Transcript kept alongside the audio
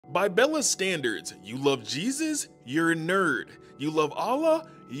By Bella's standards, you love Jesus, you're a nerd. You love Allah,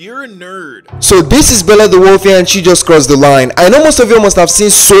 you're a nerd. So this is BellaTheWolf and she just crossed the line. I know most of you must have seen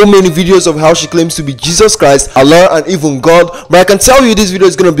so many videos of how she claims to be Jesus Christ, Allah and even God, but I can tell you this video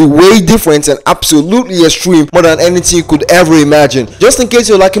is going to be way different and absolutely extreme, more than anything you could ever imagine. Just in case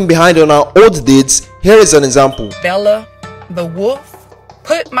you're lacking behind on our old dates, here is an example. BellaTheWolf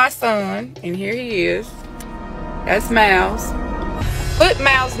put my son, and here he is, that's Miles, put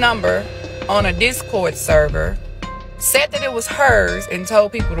Miles' number on a Discord server, said that it was hers, and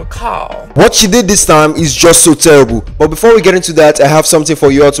told people to call. What she did this time is just so terrible. But before we get into that, I have something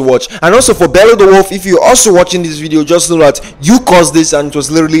for you all to watch. And also for BellaTheWolf, if you're also watching this video, just know that you caused this and it was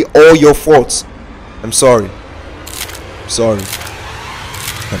literally all your fault. I'm sorry. I'm sorry. I'm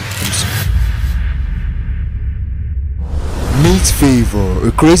sorry. Meet Favour,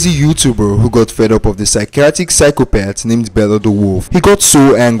 a crazy YouTuber who got fed up of the psychiatric psychopath named BellaTheWolf. He got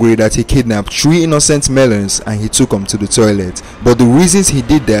so angry that he kidnapped 3 innocent melons and he took them to the toilet. But the reasons he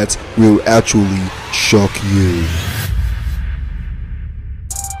did that will actually shock you.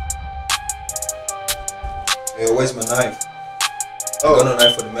 Hey, where's my knife? Oh. I got a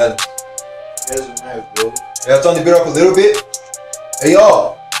knife for the melon. There's a knife, bro. Yeah, turn the beat up a little bit. Hey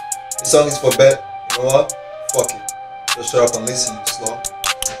y'all, this song is for Bet. You know what? Fuck it. Just shut up and listen, slow.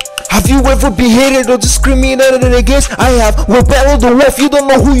 Have you ever been hated or discriminated against? I have. Well, BellaTheWolf, you don't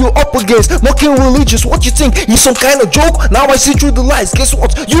know who you're up against. Mocking religious, what you think? He's some kind of joke? Now I see through the lies. Guess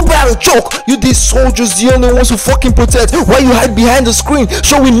what? You better choke. You these soldiers, the only ones who fucking protect. Why you hide behind the screen,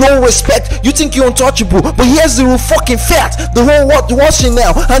 showing no respect? You think you're untouchable, but here's the real fucking fact. The whole world watching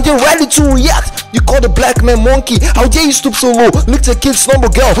now, and they're ready to react. You call the black man monkey. How dare you stoop so low? Licked a kid's number,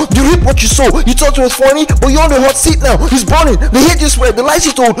 girl. You reap what you sow. You thought it was funny, but you're on the hot seat now. He's burning. The hate you swear, the lies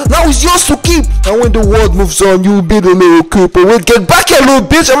you told. Now it's yours to keep. And when the world moves on, you'll be the little creeper. Wait, get back here, little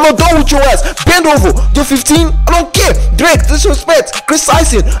bitch. I'm not done with your ass. Bend over. You're 15. I don't care. Drake, disrespect,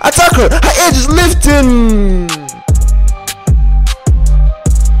 criticizing, attack her. Her age is lifting.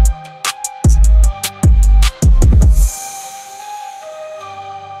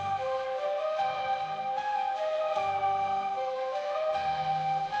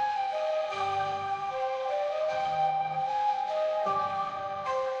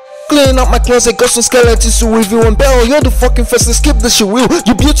 Cleaning up my closet, got some skeletons to review. And Bell, you're the fucking first to skip the shit wheel.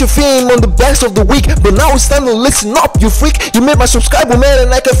 You built your fame on the backs of the weak, but now it's time to listen up, you freak. You made my subscriber man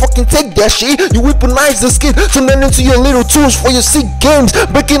and I can fucking take that shit. You weaponize the skin, turn them into your little tools for your sick games,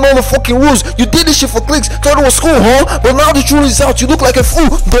 breaking all the fucking rules. You did this shit for clicks, thought it was cool, huh? But now the truth is out, you look like a fool,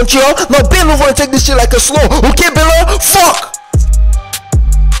 don't you? Now bend over and take this shit like a slow. Okay, Bella? Fuck!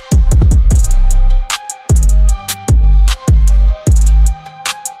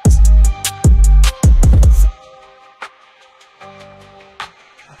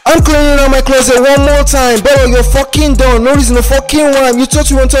 I'm cleaning out my closet one more time. Bella, you're fucking done. No reason to fucking rhyme. You thought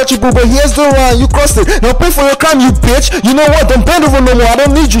you were untouchable, but here's the line. You crossed it. Now pay for your crime, you bitch. You know what? Don't bend over no more. I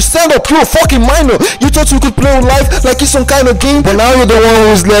don't need you. Stand up. You're a fucking minor. You thought you could play with life like it's some kind of game, but now you're the one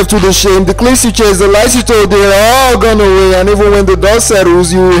who's left with the shame. The clicks you chased, the lies you told, they're all gone away. And even when the dust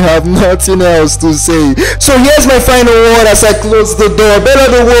settles, you will have nothing else to say. So here's my final word as I close the door.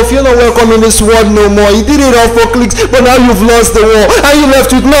 BellaTheWolf, you're not welcome in this world no more. You did it all for clicks, but now you've lost the war. And you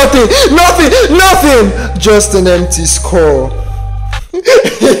left with nothing, just an empty score.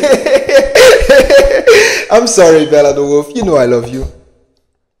 I'm sorry, BellaTheWolf, you know I love you.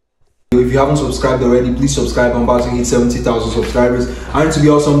 If you haven't subscribed already, please subscribe. I'm about to hit 70,000 subscribers. I need to be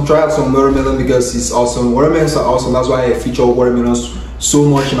awesome. Try out some watermelon because it's awesome. Watermelons are awesome. That's why I feature watermelons so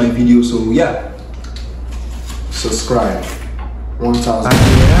much in my videos. So yeah, subscribe. 1,000.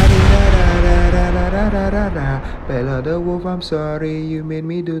 BellaTheWolf, I'm sorry you made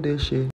me do this shit.